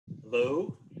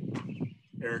Hello,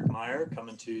 Eric Meyer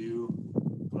coming to you,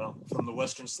 well, from the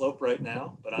Western Slope right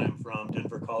now, but I'm from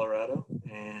Denver, Colorado,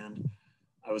 and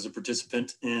I was a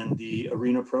participant in the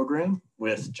Arena program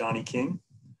with Johnny King.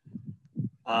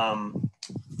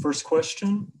 First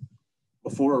question,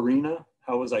 before Arena,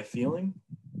 how was I feeling?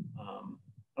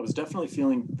 I was definitely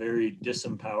feeling very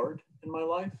disempowered in my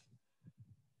life.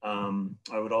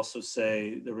 I would also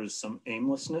say there was some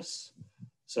aimlessness.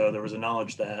 So there was a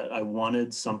knowledge that I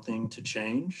wanted something to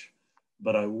change,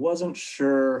 but I wasn't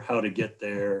sure how to get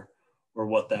there or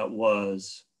what that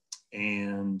was.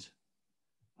 And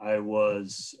I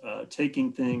was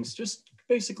taking things, just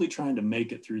basically trying to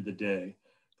make it through the day,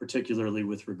 particularly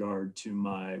with regard to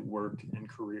my work and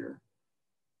career.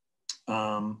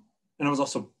 And I was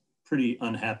also pretty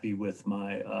unhappy with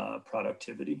my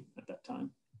productivity at that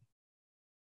time.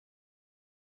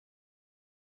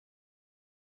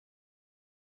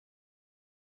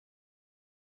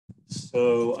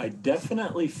 So I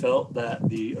definitely felt that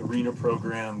the Arena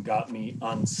program got me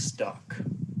unstuck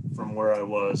from where I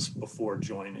was before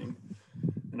joining.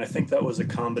 And I think that was a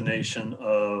combination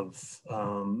of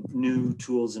new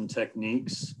tools and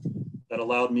techniques that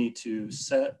allowed me to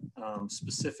set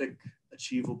specific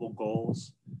achievable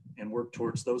goals and work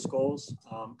towards those goals.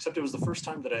 Except it was the first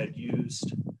time that I had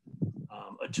used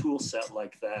a tool set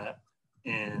like that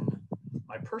in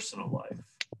my personal life.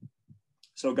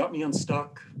 So it got me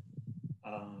unstuck.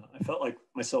 I felt like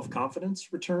my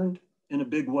self-confidence returned in a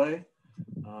big way.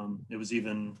 It was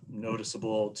even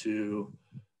noticeable to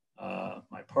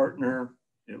my partner.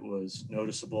 It was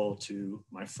noticeable to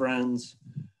my friends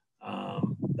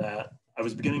that I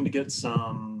was beginning to get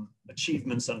some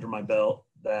achievements under my belt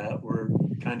that were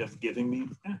kind of giving me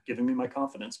my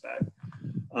confidence back.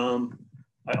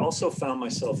 I also found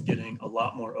myself getting a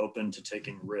lot more open to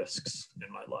taking risks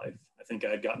in my life. I think I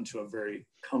had gotten to a very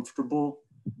comfortable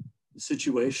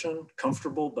situation,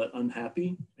 comfortable but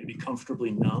unhappy, maybe comfortably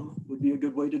numb would be a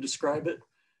good way to describe it.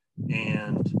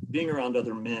 And being around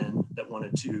other men that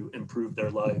wanted to improve their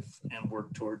life and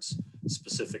work towards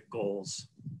specific goals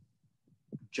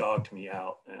jogged me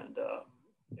out and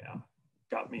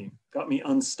got me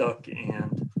unstuck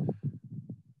and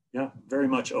very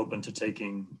much open to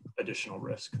taking additional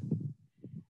risk.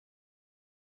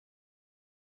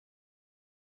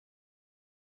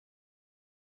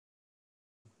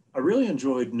 I really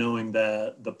enjoyed knowing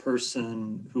that the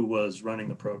person who was running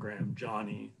the program,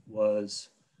 Johnny, was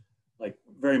like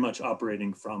very much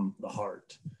operating from the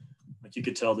heart. Like you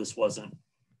could tell this wasn't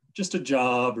just a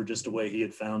job or just a way he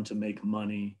had found to make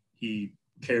money. He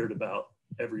cared about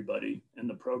everybody in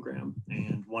the program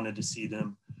and wanted to see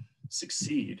them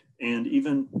succeed, and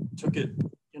even took it,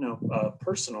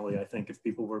 personally, I think, if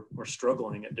people were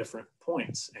struggling at different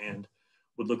points, and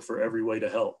would look for every way to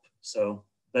help. So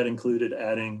that included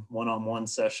adding one-on-one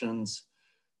sessions,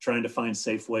 trying to find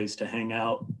safe ways to hang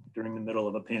out during the middle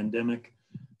of a pandemic.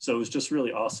 So it was just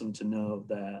really awesome to know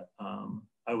that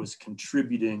I was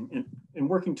contributing in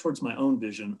working towards my own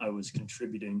vision. I was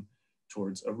contributing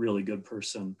towards a really good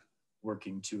person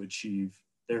working to achieve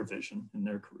their vision in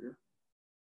their career.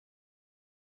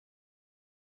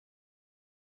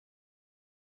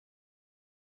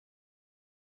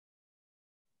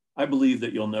 I believe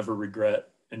that you'll never regret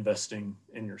investing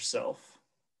in yourself,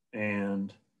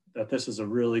 and that this is a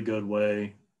really good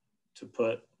way to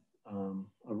put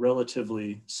a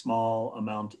relatively small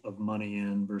amount of money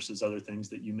in versus other things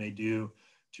that you may do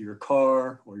to your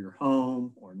car or your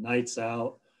home or nights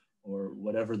out or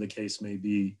whatever the case may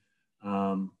be.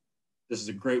 This is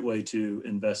a great way to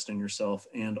invest in yourself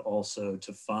and also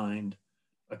to find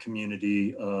a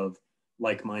community of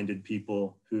like-minded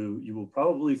people who you will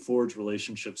probably forge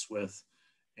relationships with,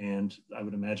 and I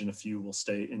would imagine a few will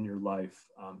stay in your life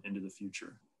into the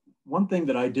future. One thing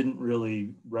that I didn't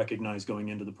really recognize going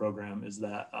into the program is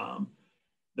that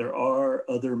there are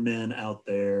other men out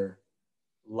there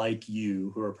like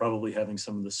you who are probably having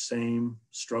some of the same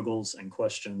struggles and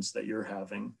questions that you're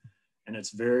having. And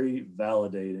it's very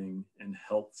validating and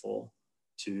helpful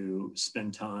to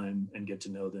spend time and get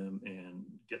to know them and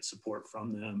get support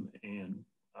from them and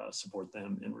support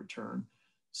them in return.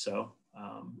 So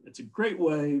it's a great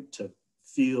way to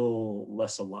feel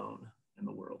less alone in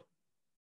the world.